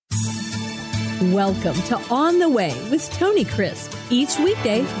Welcome to On the Way with Tony Crisp. Each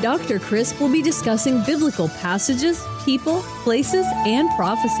weekday, Dr. Crisp will be discussing biblical passages, people, places, and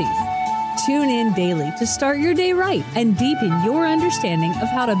prophecies. Tune in daily to start your day right and deepen your understanding of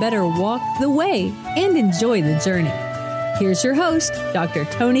how to better walk the way and enjoy the journey. Here's your host, Dr.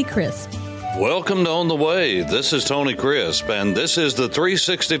 Tony Crisp. Welcome to On the Way. This is Tony Crisp, and this is the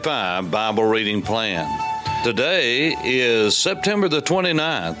 365 Bible Reading Plan. Today is September the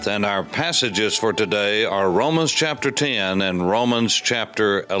 29th, and our passages for today are Romans chapter 10 and Romans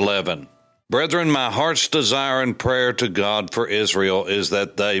chapter 11. Brethren, my heart's desire and prayer to God for Israel is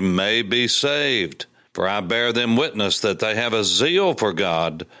that they may be saved. For I bear them witness that they have a zeal for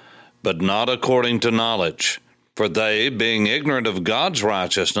God, but not according to knowledge. For they, being ignorant of God's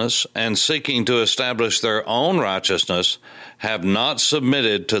righteousness and seeking to establish their own righteousness, have not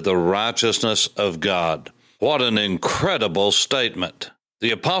submitted to the righteousness of God. What an incredible statement. The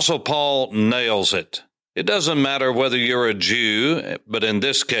Apostle Paul nails it. It doesn't matter whether you're a Jew, but in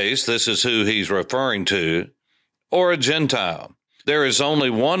this case, this is who he's referring to, or a Gentile. There is only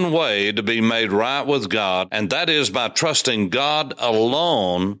one way to be made right with God, and that is by trusting God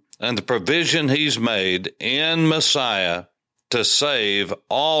alone and the provision he's made in Messiah to save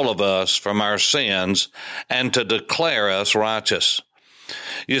all of us from our sins and to declare us righteous.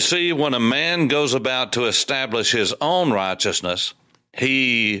 You see, when a man goes about to establish his own righteousness,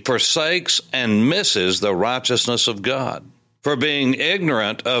 he forsakes and misses the righteousness of God. For being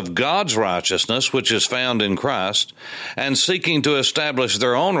ignorant of God's righteousness, which is found in Christ, and seeking to establish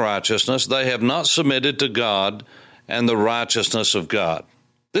their own righteousness, they have not submitted to God and the righteousness of God.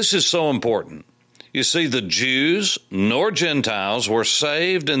 This is so important. You see, the Jews nor Gentiles were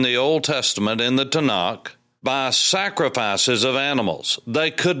saved in the Old Testament in the Tanakh by sacrifices of animals. They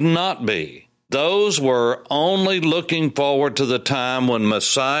could not be. Those were only looking forward to the time when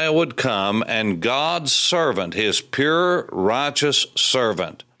Messiah would come and God's servant, his pure, righteous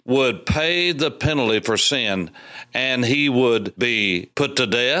servant, would pay the penalty for sin, and he would be put to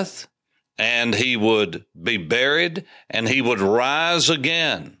death, and he would be buried, and he would rise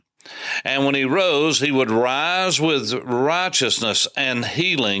again. And when he rose, he would rise with righteousness and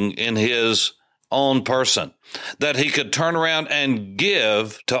healing in his own person, that he could turn around and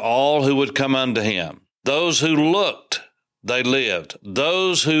give to all who would come unto him. Those who looked, they lived.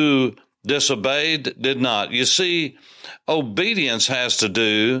 Those who disobeyed did not. You see, obedience has to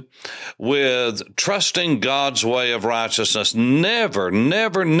do with trusting God's way of righteousness. Never,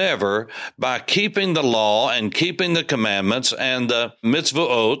 never, never by keeping the law and keeping the commandments and the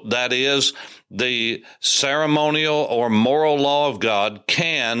mitzvot, that is, the ceremonial or moral law of God,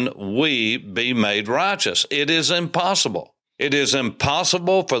 can we be made righteous. It is impossible. It is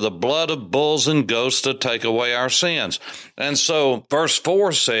impossible for the blood of bulls and goats to take away our sins. And so verse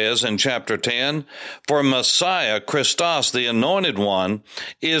 4 says in chapter 10, for Messiah, Christos, the anointed one,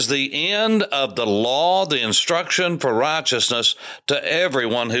 is the end of the law, the instruction for righteousness to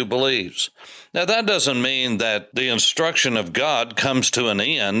everyone who believes. Now, that doesn't mean that the instruction of God comes to an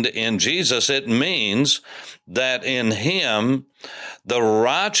end in Jesus. It means that in him, the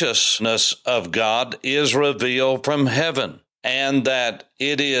righteousness of God is revealed from heaven, and that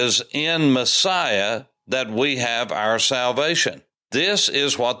it is in Messiah that we have our salvation. This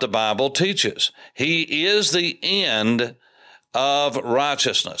is what the Bible teaches. He is the end of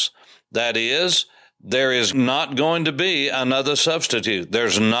righteousness. That is, there is not going to be another substitute.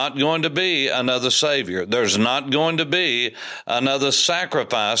 There's not going to be another Savior. There's not going to be another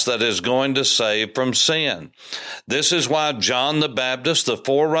sacrifice that is going to save from sin. This is why John the Baptist, the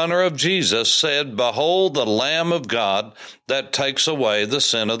forerunner of Jesus, said, behold the Lamb of God that takes away the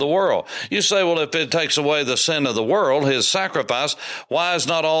sin of the world. You say, well, if it takes away the sin of the world, his sacrifice, why is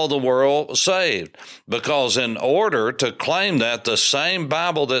not all the world saved? Because in order to claim that, the same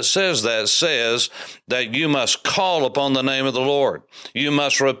Bible that says that says that you must call upon the name of the Lord. You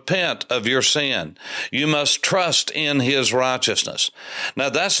must repent of your sin. You must trust in his righteousness. Now,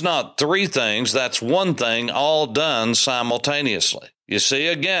 that's not three things. That's one thing, all done simultaneously. You see,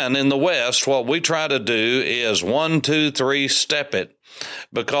 again, in the West, what we try to do is 1, 2, 3, step it,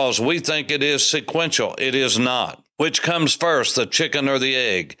 because we think it is sequential. It is not. Which comes first, the chicken or the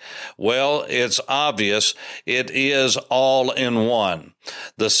egg? Well, it's obvious. It is all in one.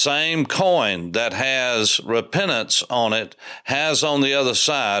 The same coin that has repentance on it has on the other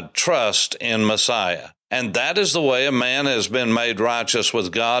side trust in Messiah. And that is the way a man has been made righteous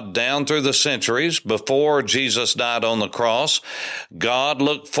with God down through the centuries. Before Jesus died on the cross, God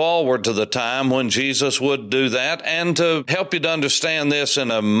looked forward to the time when Jesus would do that. And to help you to understand this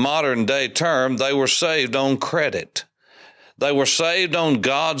in a modern day term, they were saved on credit. They were saved on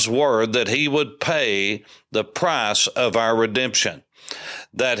God's word that he would pay the price of our redemption,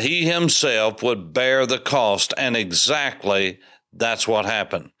 that he himself would bear the cost, and exactly that's what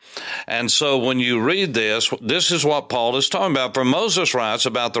happened. And so when you read this is what Paul is talking about. For Moses writes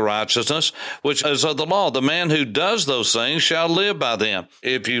about the righteousness which is of the law. The man who does those things shall live by them.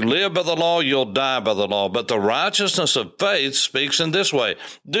 If you live by the law, you'll die by the law. But the righteousness of faith speaks in this way.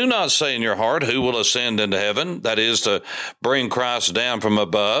 Do not say in your heart, who will ascend into heaven? That is to bring Christ down from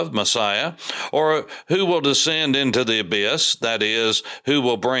above, Messiah. Or who will descend into the abyss? That is, who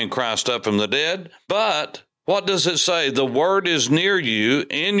will bring Christ up from the dead? But what does it say? The word is near you,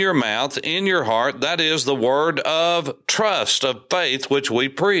 in your mouth, in your heart. That is the word of trust, of faith, which we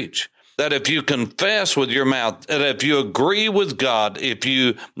preach. That if you confess with your mouth, that if you agree with God, if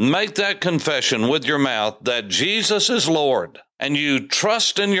you make that confession with your mouth that Jesus is Lord, and you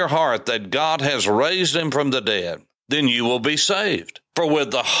trust in your heart that God has raised him from the dead, then you will be saved. For with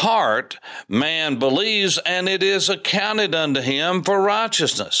the heart man believes, and it is accounted unto him for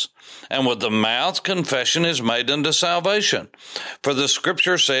righteousness. And with the mouth confession is made unto salvation. For the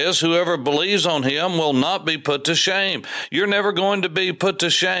scripture says, whoever believes on him will not be put to shame. You're never going to be put to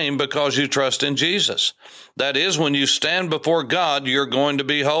shame because you trust in Jesus. That is, when you stand before God, you're going to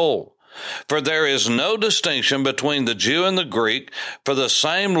be whole. For there is no distinction between the Jew and the Greek, for the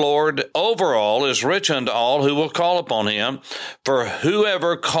same Lord over all is rich unto all who will call upon him. For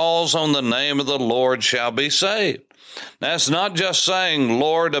whoever calls on the name of the Lord shall be saved. That's not just saying,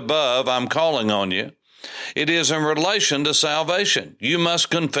 Lord above, I'm calling on you. It is in relation to salvation. You must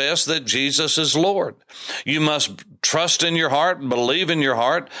confess that Jesus is Lord. You must trust in your heart, believe in your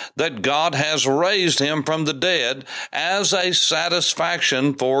heart that God has raised him from the dead as a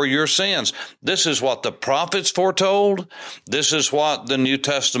satisfaction for your sins. This is what the prophets foretold. This is what the New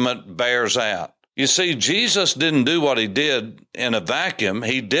Testament bears out. You see, Jesus didn't do what he did in a vacuum.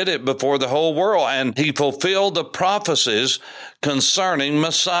 He did it before the whole world, and he fulfilled the prophecies concerning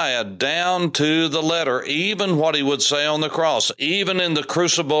Messiah down to the letter, even what he would say on the cross, even in the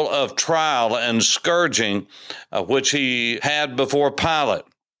crucible of trial and scourging, which he had before Pilate.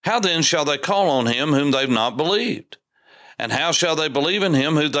 How then shall they call on him whom they've not believed? And how shall they believe in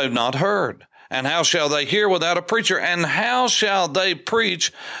him who they've not heard? And how shall they hear without a preacher? And how shall they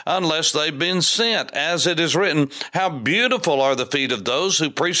preach unless they've been sent? As it is written, how beautiful are the feet of those who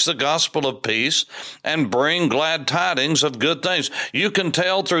preach the gospel of peace and bring glad tidings of good things. You can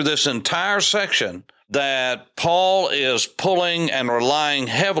tell through this entire section that Paul is pulling and relying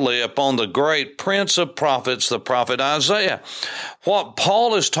heavily upon the great prince of prophets, the prophet Isaiah. What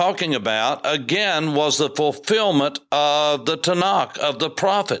Paul is talking about, again, was the fulfillment of the Tanakh, of the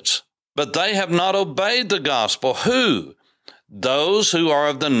prophets. But they have not obeyed the gospel. Who? Those who are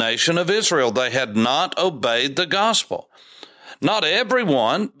of the nation of Israel. They had not obeyed the gospel. Not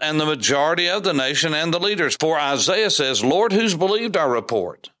everyone, and the majority of the nation and the leaders. For Isaiah says, Lord, who's believed our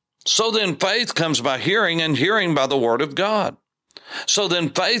report? So then faith comes by hearing, and hearing by the word of God. So then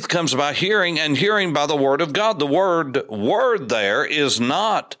faith comes by hearing, and hearing by the word of God. The word there is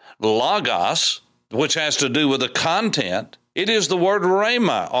not logos, which has to do with the content. It is the word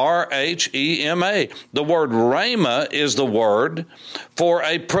rhema, R-H-E-M-A. The word rhema is the word for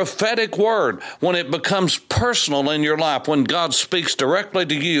a prophetic word when it becomes personal in your life, when God speaks directly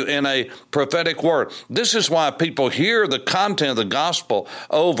to you in a prophetic word. This is why people hear the content of the gospel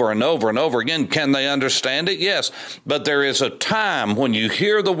over and over and over again. Can they understand it? Yes. But there is a time when you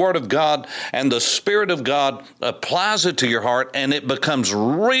hear the word of God and the Spirit of God applies it to your heart and it becomes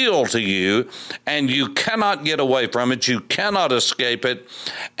real to you and you cannot get away from it. You cannot escape it,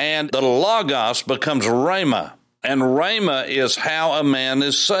 and the Logos becomes Rhema. And Rhema is how a man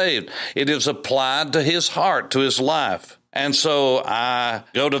is saved. It is applied to his heart, to his life. And so I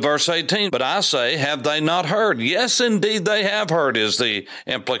go to verse 18, but I say, have they not heard? Yes, indeed, they have heard is the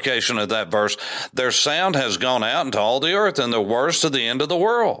implication of that verse. Their sound has gone out into all the earth, and their words to the end of the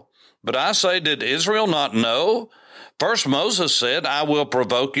world. But I say, did Israel not know? First, Moses said, I will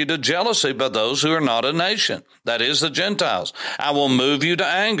provoke you to jealousy by those who are not a nation, that is the Gentiles. I will move you to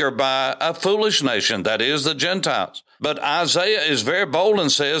anger by a foolish nation, that is the Gentiles. But Isaiah is very bold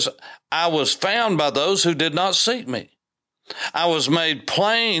and says, I was found by those who did not seek me. I was made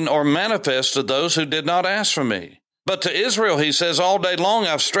plain or manifest to those who did not ask for me. But to Israel, he says, all day long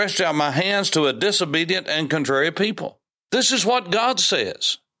I've stretched out my hands to a disobedient and contrary people. This is what God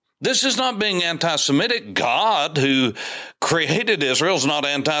says. This is not being anti-Semitic. God, who created Israel, is not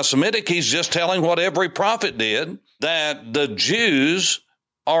anti-Semitic. He's just telling what every prophet did, that the Jews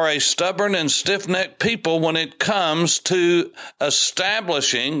are a stubborn and stiff-necked people when it comes to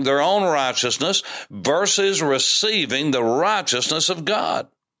establishing their own righteousness versus receiving the righteousness of God.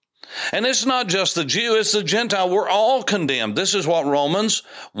 And it's not just the Jew, it's the Gentile. We're all condemned. This is what Romans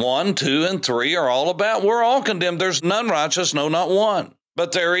 1, 2, and 3 are all about. We're all condemned. There's none righteous, no, not one.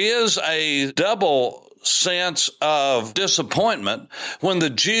 But there is a double sense of disappointment when the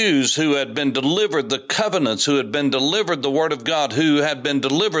Jews who had been delivered the covenants, who had been delivered the Word of God, who had been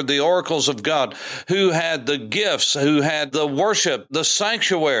delivered the oracles of God, who had the gifts, who had the worship, the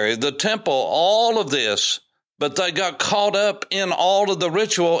sanctuary, the temple, all of this, but they got caught up in all of the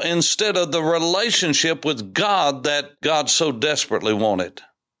ritual instead of the relationship with God that God so desperately wanted.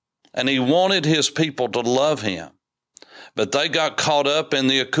 And He wanted His people to love Him. But they got caught up in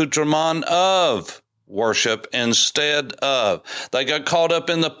the accoutrement of worship instead of. They got caught up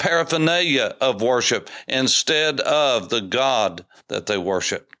in the paraphernalia of worship instead of the God that they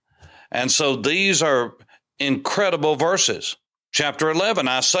worshiped. And so these are incredible verses. Chapter 11,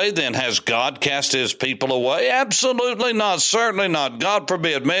 I say then, has God cast His people away? Absolutely not, certainly not. God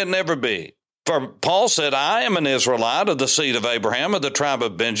forbid, may it never be. For Paul said, I am an Israelite of the seed of Abraham, of the tribe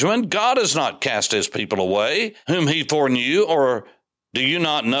of Benjamin. God has not cast His people away, whom He foreknew. Or do you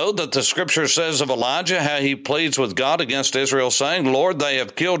not know that the Scripture says of Elijah how he pleads with God against Israel, saying, Lord, they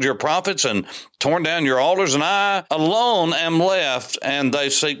have killed your prophets and torn down your altars, and I alone am left, and they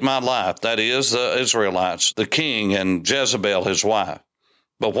seek my life. That is, the Israelites, the king, and Jezebel, his wife.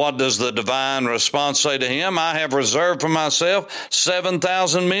 But what does the divine response say to him? I have reserved for myself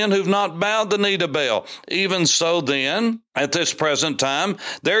 7,000 men who've not bowed the knee to Baal. Even so then, at this present time,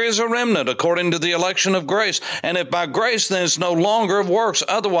 there is a remnant according to the election of grace. And if by grace, then it's no longer of works.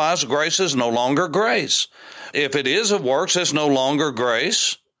 Otherwise, grace is no longer grace. If it is of works, it's no longer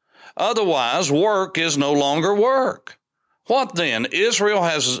grace. Otherwise, work is no longer work. What then? Israel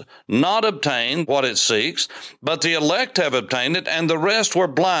has not obtained what it seeks, but the elect have obtained it, and the rest were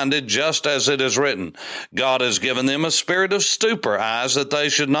blinded, just as it is written. God has given them a spirit of stupor, eyes that they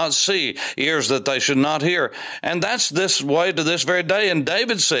should not see, ears that they should not hear. And that's this way to this very day. And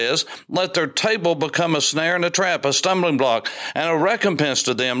David says, let their table become a snare and a trap, a stumbling block, and a recompense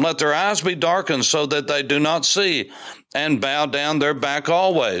to them. Let their eyes be darkened so that they do not see, and bow down their back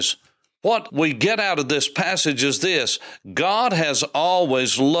always. What we get out of this passage is this: God has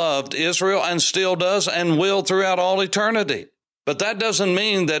always loved Israel and still does and will throughout all eternity. But that doesn't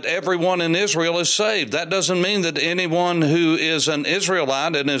mean that everyone in Israel is saved. That doesn't mean that anyone who is an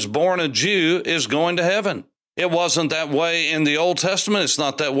Israelite and is born a Jew is going to heaven. It wasn't that way in the Old Testament. It's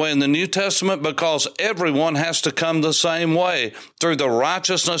not that way in the New Testament, because everyone has to come the same way, through the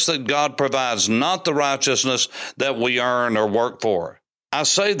righteousness that God provides, not the righteousness that we earn or work for. I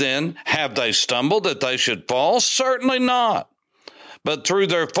say then, have they stumbled that they should fall? Certainly not. But through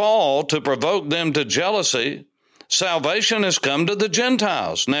their fall, to provoke them to jealousy, salvation has come to the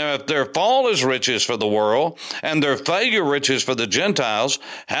Gentiles. Now, if their fall is riches for the world, and their failure riches for the Gentiles,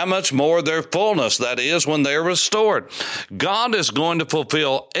 how much more their fullness, that is, when they are restored. God is going to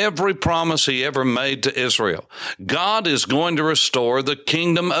fulfill every promise He ever made to Israel. God is going to restore the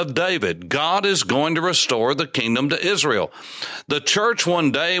kingdom of David. God is going to restore the kingdom to Israel. The church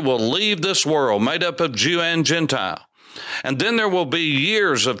one day will leave this world made up of Jew and Gentile, and then there will be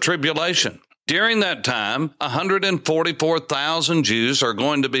years of tribulation. During that time, 144,000 Jews are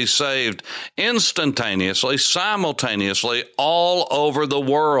going to be saved instantaneously, simultaneously, all over the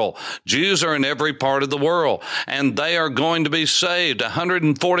world. Jews are in every part of the world, and they are going to be saved.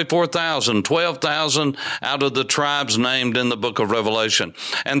 144,000, 12,000 out of the tribes named in the book of Revelation.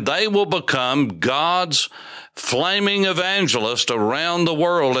 And they will become God's flaming evangelist around the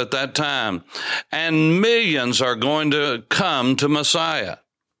world at that time. And millions are going to come to Messiah.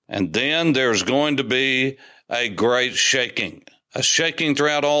 And then there's going to be a great shaking, a shaking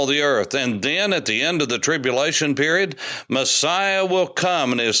throughout all the earth. And then at the end of the tribulation period, Messiah will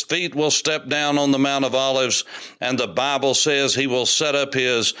come and His feet will step down on the Mount of Olives. And the Bible says He will set up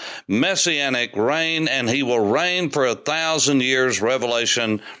His messianic reign, and He will reign for 1,000 years,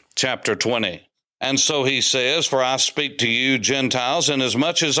 Revelation chapter 20. And so He says, for I speak to you Gentiles,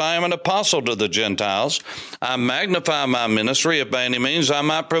 inasmuch as I am an apostle to the Gentiles, I magnify my ministry, if by any means I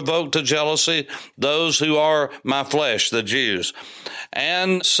might provoke to jealousy those who are my flesh, the Jews,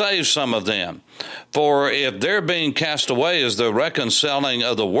 and save some of them. For if their being cast away is the reconciling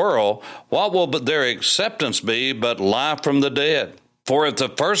of the world, what will their acceptance be but life from the dead? For if the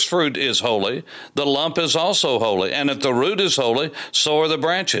first fruit is holy, the lump is also holy. And if the root is holy, so are the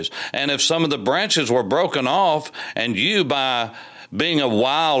branches. And if some of the branches were broken off, and you by being a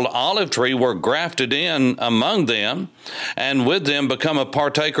wild olive tree, were grafted in among them, and with them become a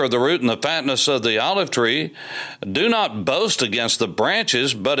partaker of the root and the fatness of the olive tree. Do not boast against the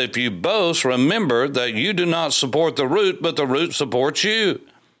branches, but if you boast, remember that you do not support the root, but the root supports you.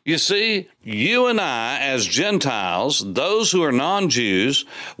 You see, you and I, as Gentiles, those who are non-Jews,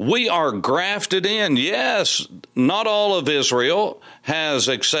 we are grafted in. Yes, not all of Israel has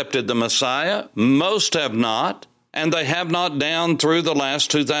accepted the Messiah. Most have not, and they have not down through the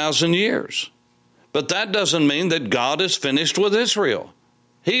last 2,000 years. But that doesn't mean that God is finished with Israel.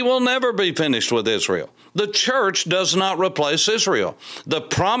 He will never be finished with Israel. The church does not replace Israel. The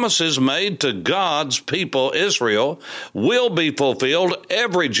promises made to God's people, Israel, will be fulfilled.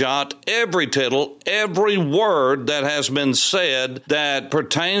 Every jot, every tittle, every word that has been said that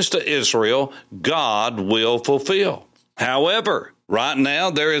pertains to Israel, God will fulfill. However, right now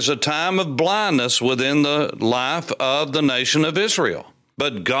there is a time of blindness within the life of the nation of Israel.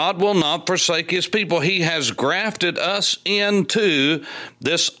 But God will not forsake his people. He has grafted us into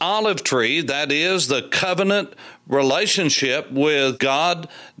this olive tree, that is the covenant relationship with God,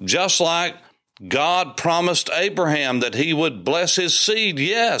 just like God promised Abraham that he would bless his seed,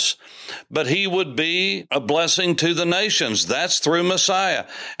 yes, but he would be a blessing to the nations. That's through Messiah.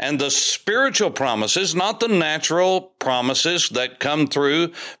 And the spiritual promises, not the natural promises that come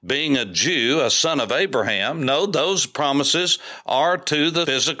through being a Jew, a son of Abraham. No, those promises are to the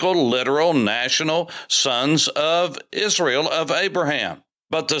physical, literal, national sons of Israel, of Abraham.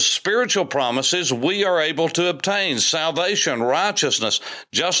 But the spiritual promises we are able to obtain, salvation, righteousness.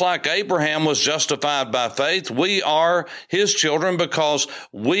 Just like Abraham was justified by faith, we are his children because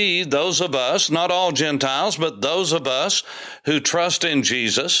we, those of us, not all Gentiles, but those of us who trust in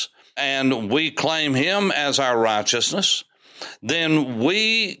Jesus and we claim him as our righteousness, then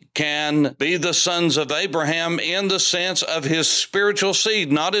we can be the sons of Abraham in the sense of his spiritual seed,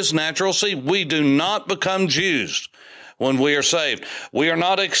 not his natural seed. We do not become Jews when we are saved. We are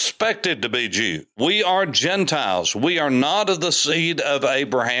not expected to be Jews. We are Gentiles. We are not of the seed of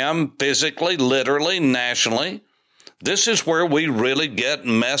Abraham, physically, literally, nationally. This is where we really get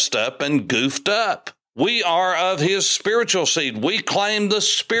messed up and goofed up. We are of his spiritual seed. We claim the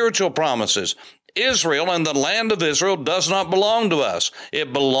spiritual promises. Israel and the land of Israel does not belong to us.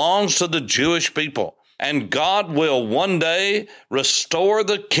 It belongs to the Jewish people. And God will one day restore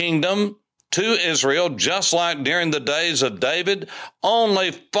the kingdom to Israel, just like during the days of David,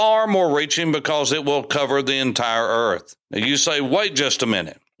 only far more reaching because it will cover the entire earth. Now you say, wait just a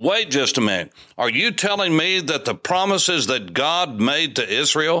minute. Are you telling me that the promises that God made to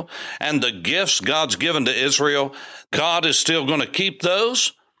Israel and the gifts God's given to Israel, God is still going to keep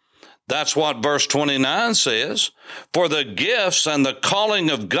those? That's what verse 29 says. For the gifts and the calling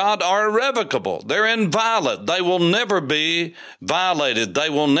of God are irrevocable. They're inviolate. They will never be violated. They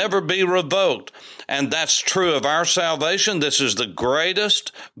will never be revoked. And that's true of our salvation. This is the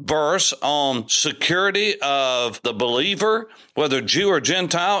greatest verse on security of the believer, whether Jew or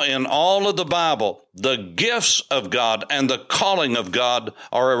Gentile, in all of the Bible. The gifts of God and the calling of God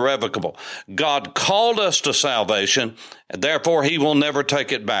are irrevocable. God called us to salvation, and therefore he will never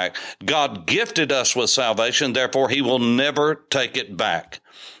take it back. God gifted us with salvation, therefore he will never take it back.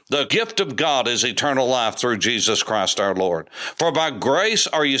 The gift of God is eternal life through Jesus Christ our Lord. For by grace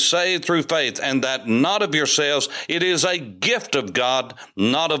are you saved through faith, and that not of yourselves. It is a gift of God,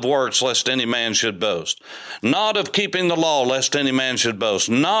 not of works, lest any man should boast. Not of keeping the law, lest any man should boast.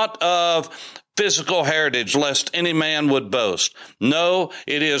 Not of physical heritage, lest any man would boast. No,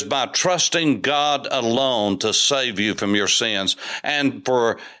 it is by trusting God alone to save you from your sins and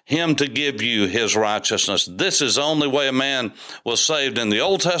for him to give you his righteousness. This is the only way a man was saved in the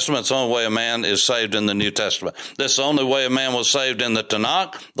Old Testament. It's the only way a man is saved in the New Testament. This is the only way a man was saved in the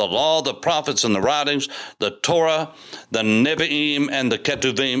Tanakh, the law, the prophets, and the writings, the Torah, the Nevi'im, and the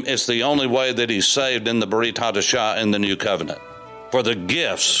Ketuvim. It's the only way that he's saved in the Brit Hadashah in the New Covenant. For the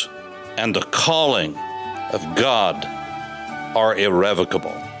gifts and the calling of God are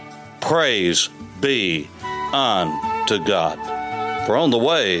irrevocable. Praise be unto God. For On the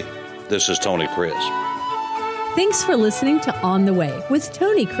Way, this is Tony Crisp. Thanks for listening to On the Way with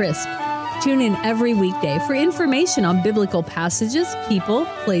Tony Crisp. Tune in every weekday for information on biblical passages, people,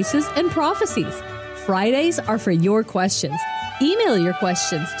 places, and prophecies. Fridays are for your questions. Email your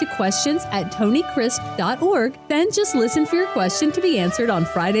questions to questions@tonycrisp.org. Then just listen for your question to be answered on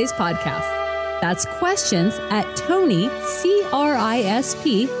Friday's podcast. That's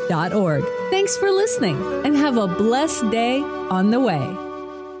questions@tonycrisp.org. Thanks for listening and have a blessed day on the way.